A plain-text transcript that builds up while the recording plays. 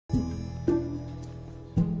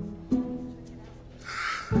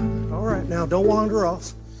now. Don't wander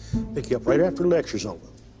off. Pick you up right after the lecture's over.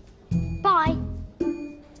 Bye.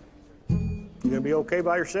 You gonna be okay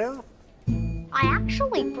by yourself? I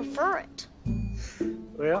actually prefer it.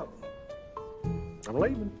 Well, I'm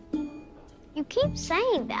leaving. You keep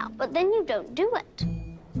saying that, but then you don't do it.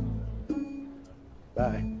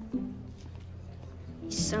 Bye.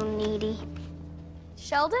 He's so needy.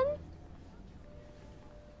 Sheldon?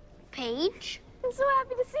 Paige? I'm so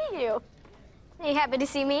happy to see you. Are you happy to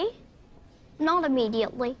see me? Not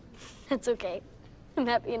immediately. That's okay. I'm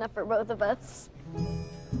happy enough for both of us.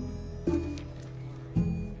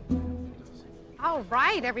 All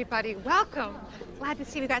right, everybody, welcome. Glad to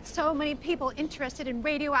see we got so many people interested in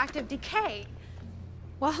radioactive decay.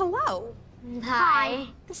 Well, hello. Hi.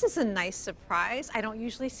 This is a nice surprise. I don't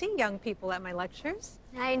usually see young people at my lectures.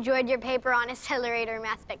 I enjoyed your paper on accelerator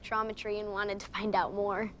mass spectrometry and wanted to find out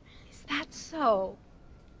more. Is that so?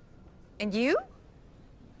 And you?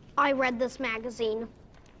 I read this magazine.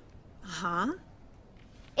 Uh-huh.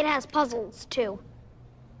 It has puzzles, too.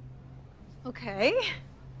 Okay.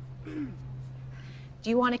 Do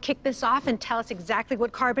you want to kick this off and tell us exactly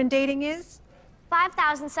what carbon dating is?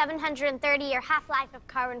 5,730-year half-life of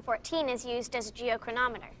carbon-14 is used as a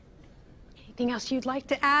geochronometer. Anything else you'd like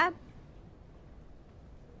to add?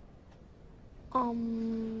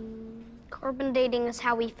 Carbon dating is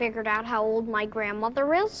how we figured out how old my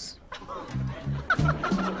grandmother is.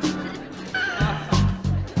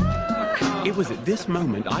 It was at this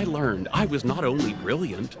moment I learned I was not only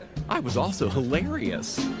brilliant, I was also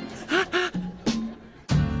hilarious.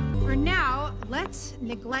 For now, let's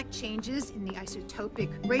neglect changes in the isotopic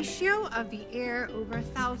ratio of the air over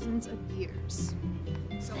thousands of years.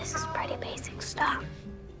 This is pretty basic stuff.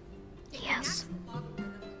 Yes.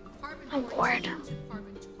 I'm bored.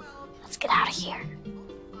 Let's get out of here.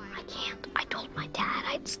 I can't. I told my dad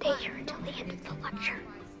I'd stay here until the end of the lecture.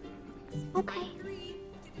 Okay.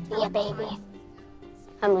 Yeah, baby.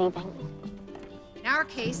 I'm leaving. In our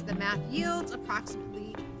case, the math yields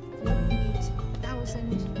approximately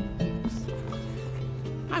 48,000 years.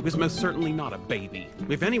 I was most certainly not a baby.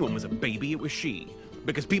 If anyone was a baby, it was she.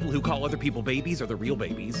 Because people who call other people babies are the real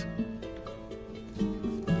babies.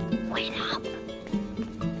 Wait up.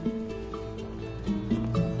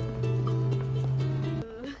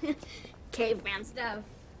 Caveman stuff.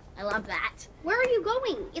 I love that. Where are you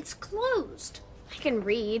going? It's closed. I can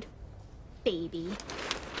read. Baby.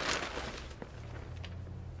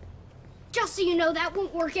 Just so you know, that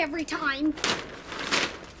won't work every time.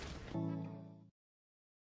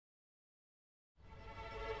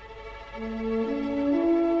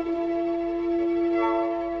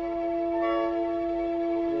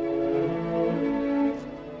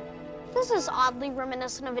 This is oddly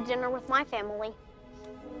reminiscent of a dinner with my family.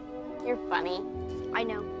 You're funny. I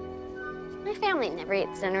know. My family never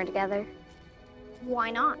eats dinner together. Why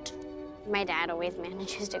not? My dad always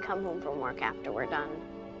manages to come home from work after we're done.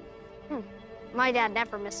 My dad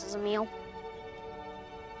never misses a meal.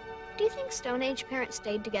 Do you think Stone Age parents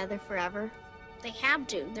stayed together forever? They had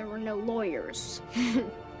to. There were no lawyers.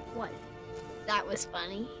 What? That was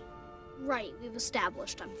funny. Right, we've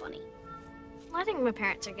established I'm funny. I think my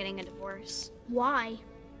parents are getting a divorce. Why?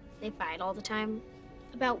 They fight all the time.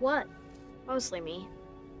 About what? Mostly me.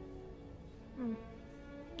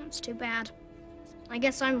 That's too bad. I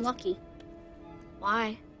guess I'm lucky.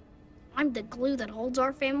 Why? I'm the glue that holds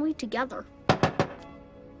our family together.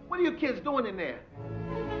 What are you kids doing in there?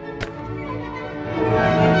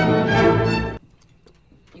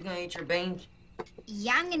 You gonna eat your beans?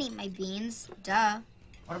 Yeah, I'm gonna eat my beans. Duh.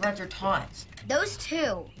 What about your tots? Those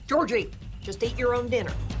two. Georgie, just eat your own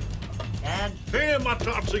dinner. Dad? Damn my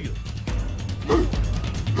tortillas!